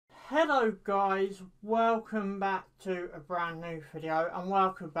Hello guys, welcome back to a brand new video and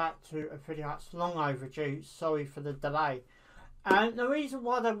welcome back to a video that's long overdue. Sorry for the delay. And the reason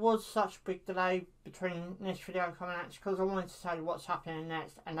why there was such a big delay between this video coming out is because I wanted to tell you what's happening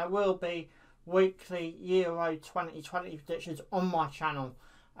next, and there will be weekly Euro 2020 predictions on my channel.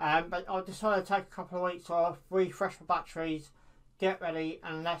 But I decided to take a couple of weeks off, refresh my batteries, get ready,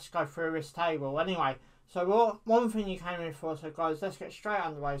 and let's go through this table. Anyway, so one thing you came in for, so guys, let's get straight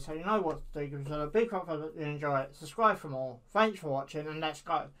underway so you know what to do. Give us a big thumbs up if you enjoy it. Subscribe for more. Thanks for watching and let's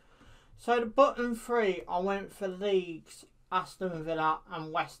go. So the bottom three, I went for Leeds, Aston Villa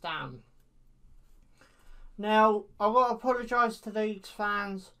and West Ham. Now, I've got to apologise to Leeds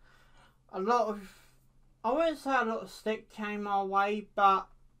fans. I wouldn't say a lot of stick came my way, but,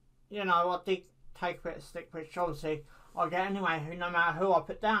 you know, I did take a bit of stick, which obviously I get anyway, no matter who I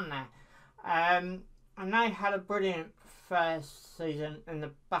put down there. And they had a brilliant first season in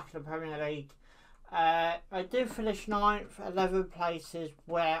the back of the Premier League. They did finish 9th, 11 places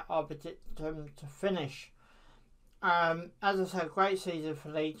where I predicted them to finish. As I said, great season for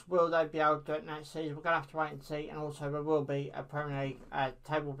Leeds. Will they be able to do it next season? We're going to have to wait and see. And also there will be a Premier League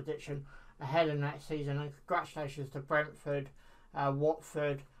table prediction ahead of next season. And congratulations to Brentford,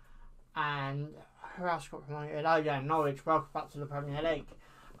 Watford, and who else got promoted? Oh yeah, Norwich. Welcome back to the Premier League.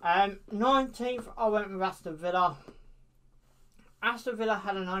 19th, I went with Aston Villa. Aston Villa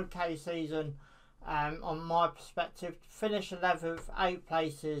had an okay season on my perspective. Finished 11th, 8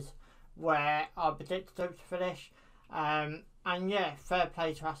 places where I predicted them to finish. And yeah, fair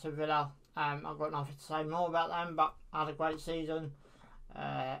play to Aston Villa. I've got nothing to say more about them, but had a great season.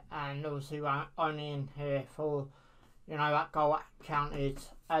 And obviously we're only in here for, you know, that goal counted,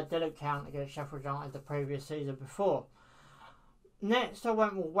 didn't count against Sheffield United the previous season before. Next, I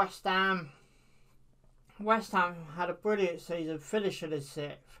went with West Ham. West Ham had a brilliant season, finishing in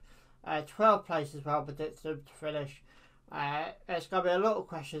 6th. 12 places well predicted them to finish. There's going to be a lot of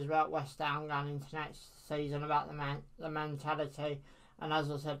questions about West Ham going into next season, about the mentality. And as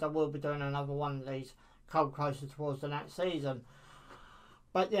I said, I will be doing another one of these come closer towards the next season.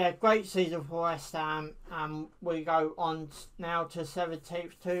 But yeah, great season for West Ham. We go on now to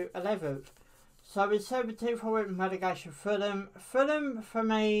 17th to 11th. So with 17th, I went with relegation Fulham. Fulham, for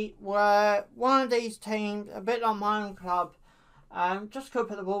me, were one of these teams, a bit like my own club. Just couldn't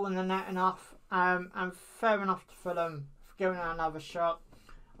put the ball in the net enough. And fair enough to Fulham for giving it another shot.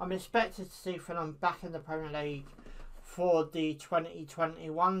 I'm expected to see Fulham back in the Premier League for the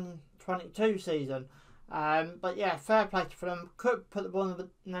 2021-22 season. But yeah, fair play to Fulham. Could put the ball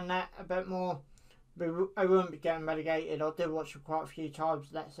in the net a bit more. I wouldn't be getting relegated. I did watch it quite a few times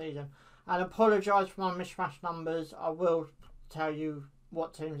that season. And apologise for my mishmash numbers. I will tell you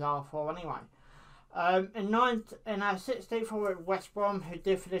what teams are for anyway. In 16th, I went with West Brom, who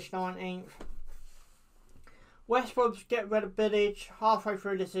did finish 19th. West Brom's get rid of Bilic halfway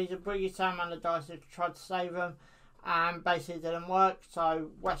through the season. Briggy Sam Allardyce tried to save them, and basically didn't work.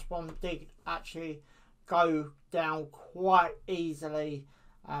 So West Brom did actually go down quite easily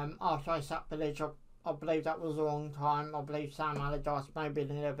after they sacked Bilic. I believe that was a long time. I believe Sam Allardyce maybe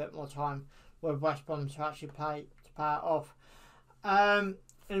needed a bit more time with West Brom to actually pay it off. In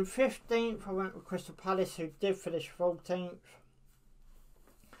 15th, I went with Crystal Palace, who did finish 14th.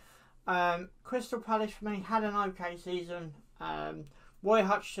 Crystal Palace for me had an okay season. Roy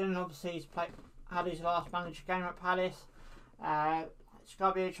Hodgson obviously had his last manager game at Palace. It's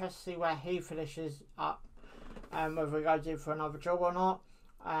going to be interesting to see where he finishes up, whether he goes in for another job or not.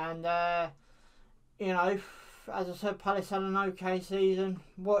 And you know, as I said, Palace had an okay season.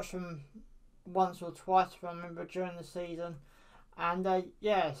 Watched them once or twice, if I remember, during the season. And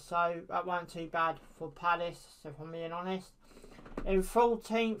yeah, so that wasn't too bad for Palace, if I'm being honest. In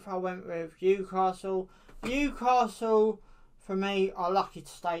 14th, I went with Newcastle. Newcastle, for me, are lucky to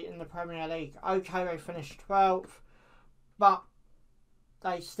stay in the Premier League. Okay, they finished 12th, but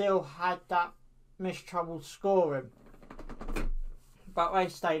they still had that trouble scoring. But they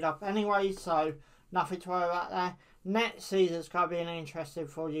stayed up anyway, so nothing to worry about there. Next season's going to be an interesting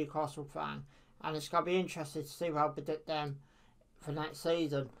for a Newcastle fan. And it's going to be interesting to see how I predict them for next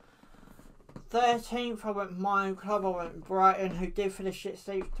season. 13th, I went with my own club. I went with Brighton, who did finish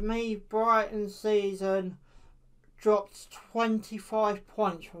 16th. To me, Brighton's season dropped 25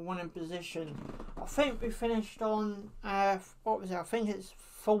 points from winning position. I think we finished on, what was it? I think it's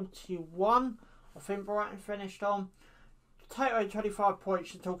 41. I think Brighton finished on. Take away 25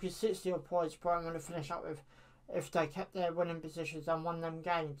 points, you're talking 60 odd points Brighton going to finish up with if they kept their winning positions and won them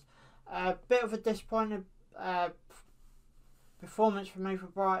games. A bit of a disappointing performance for me for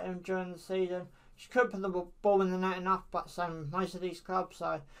Brighton during the season. She couldn't put the ball in the net enough, but same with most of these clubs.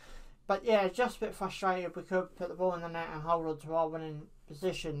 So But yeah, just a bit frustrated. We could put the ball in the net and hold on to our winning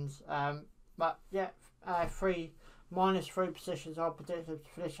positions. But yeah, -3 positions are predicted to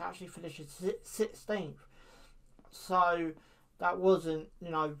finish. Actually finished 16th. So that wasn't,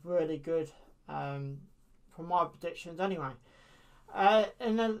 really good for my predictions anyway.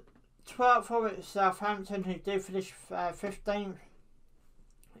 In the 12th for it was Southampton, who did finish 15th.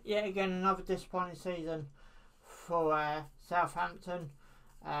 Yet again, another disappointing season for Southampton.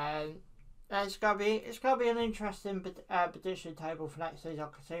 It's gonna be an interesting prediction table for next season. I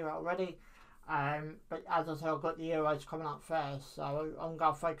can see that already. But as I said, I've got the Euros coming up first, so I'm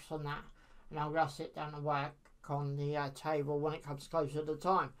gonna focus on that, and I'm gonna sit down and work on the table when it comes closer to the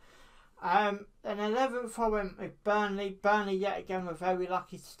time. And 11th I went with Burnley. Burnley yet again were very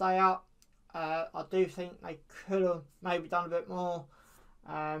lucky to stay up. I do think they could have maybe done a bit more,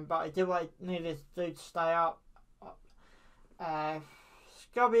 but I did what they needed to do to stay up. It's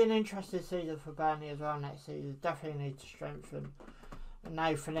going to be an interesting season for Burnley as well next season. Definitely need to strengthen. And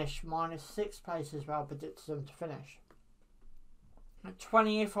they finished -6 place as well, predicted them to finish. At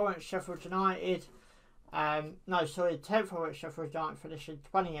 20th I went Sheffield United. 10th I went Sheffield United, finishing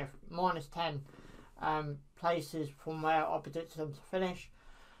 20th, -10 places from where I predicted them to finish.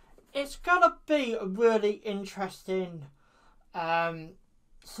 It's going to be a really interesting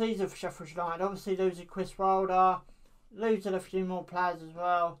season for Sheffield United. Obviously losing Chris Wilder, losing a few more players as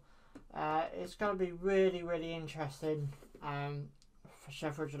well. It's going to be really, really interesting for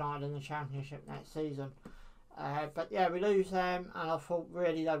Sheffield United in the Championship next season. But yeah, we lose them, and I thought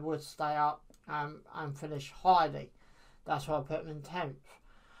really they would stay up and finish highly. That's why I put them in 10th.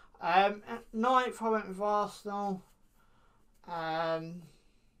 At 9th I went with Arsenal. I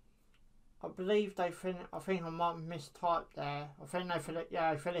believe they finished. I think I might have mistyped there. I think they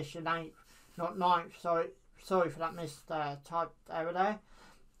finished in 8th, not 9th. Sorry for that mistype error there.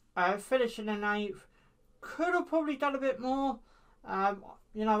 Finishing in 8th. Could have probably done a bit more. Out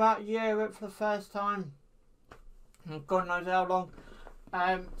of Europe for the first time. God knows how long.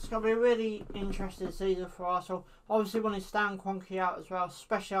 It's going to be a really interesting season for Arsenal. Obviously wanting Stan Kroenke out as well,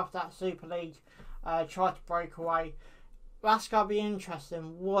 especially after that Super League tried to break away. That's going to be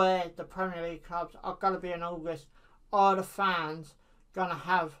interesting where the Premier League clubs are going to be in August. Are the fans going to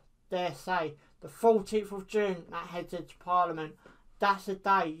have their say? The 14th of June, that heads into Parliament. That's the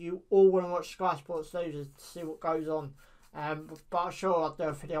day you all want to watch Sky Sports Losers to see what goes on. But I'm sure I'll do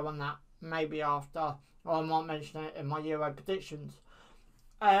a video on that maybe after, or I might mention it in my Euro predictions.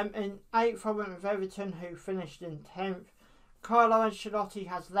 In 8th I went with Everton, who finished in 10th. Carlo Ancelotti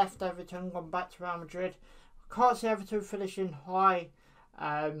has left Everton, gone back to Real Madrid. Can't see Everton finishing high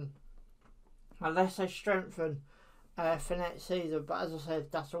unless they strengthen for next season. But as I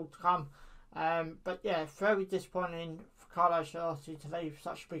said, that's all to come. But yeah, very disappointing for Carlo Ancelotti to leave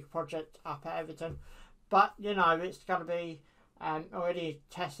such a big project up at Everton. But it's going to be already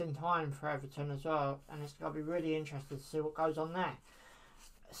testing time for Everton as well, and it's going to be really interesting to see what goes on there.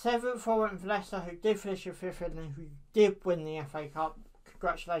 7th I went with Leicester, who did finish in 5th and who did win the FA Cup.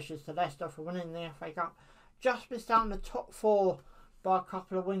 Congratulations to Leicester for winning the FA Cup. Just missed out on the top 4 by a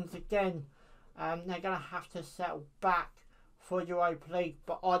couple of wins again. They're going to have to settle back for Europa League,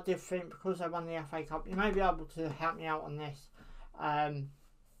 but I did think because they won the FA Cup, you may be able to help me out on this, that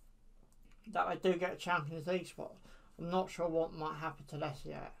I do get a Champions League spot. I'm not sure what might happen to Leicester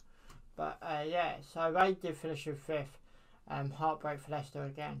yet, but yeah, so they did finish in 5th. Heartbreak for Leicester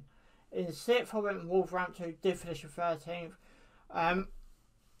again. In 6th I went with Wolverhampton, who did finish in 13th.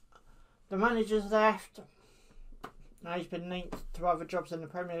 The manager's left. Now he's been linked to other jobs in the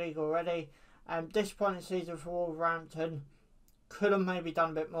Premier League already. Disappointing season for Wolverhampton. Could have maybe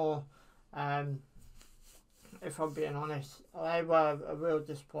done a bit more. If I'm being honest, they were a real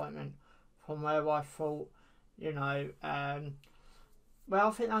disappointment from where I thought. Well,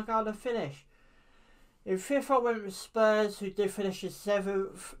 I think they're going to finish. In 5th I went with Spurs, who did finish in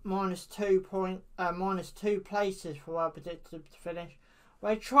 7th, -2 places for where I predicted them to finish.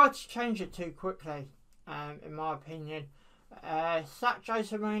 They tried to change it too quickly, in my opinion. Sacked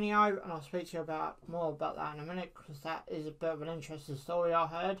Jose Mourinho, and I'll speak to you more about that in a minute, because that is a bit of an interesting story I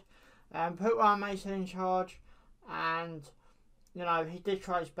heard. Put Ryan Mason in charge, and he did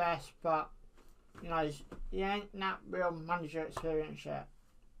try his best, but he ain't that real manager experience yet.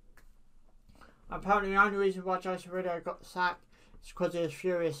 Apparently the only reason why Jose Mourinho got sacked is because he was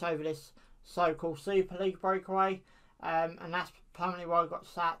furious over this so-called Super League breakaway, and that's apparently why he got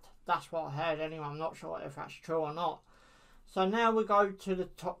sacked. That's what I heard anyway. I'm not sure if that's true or not. So now we go to the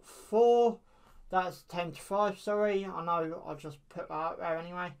top 4. That's 10 to 5, sorry. I know I just put that out there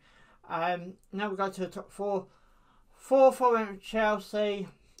anyway. Now we go to the top 4. 4th I went with Chelsea.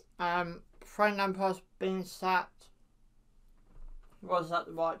 Frank Lampard's being sacked. Was that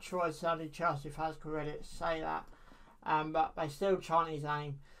the right choice? Only Chelsea fans could really say that. But they still chant his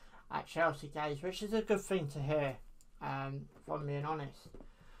name at Chelsea games, which is a good thing to hear, if I'm being honest.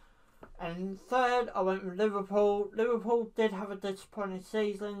 And third, I went with Liverpool. Liverpool did have a disappointing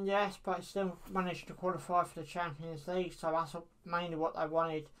season, yes, but still managed to qualify for the Champions League, so that's mainly what they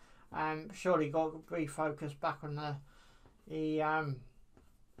wanted. Surely got to refocus back on the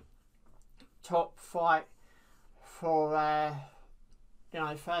top fight for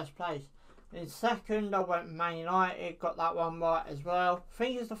first place. In second, I went Man United, got that one right as well. I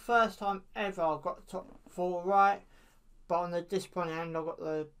think it's the first time ever I got the top 4 right, but on the disappointing end, I got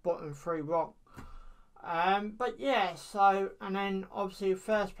the bottom 3 wrong. But yeah, so, and then obviously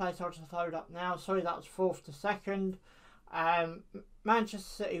first place I'll just load up now. Sorry, that was 4th to 2nd.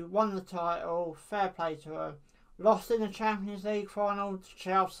 Manchester City won the title, fair play to them. Lost in the Champions League final to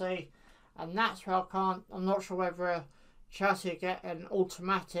Chelsea, and that's where I'm not sure whether Chelsea get an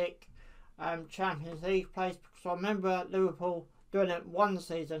automatic Champions League place, because I remember Liverpool doing it one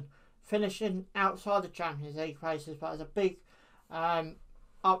season, finishing outside the Champions League places, but there's a big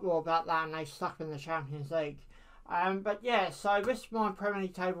uproar about that and they stuck in the Champions League. But yeah, so this is my Premier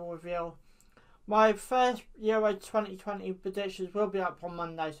League table review. My first Euro 2020 predictions will be up on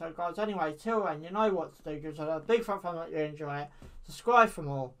Monday, so guys, anyway, till then, you know what to do. Give us a big thumbs up if you enjoy it. Subscribe for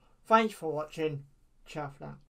more. Thanks for watching. Ciao for now.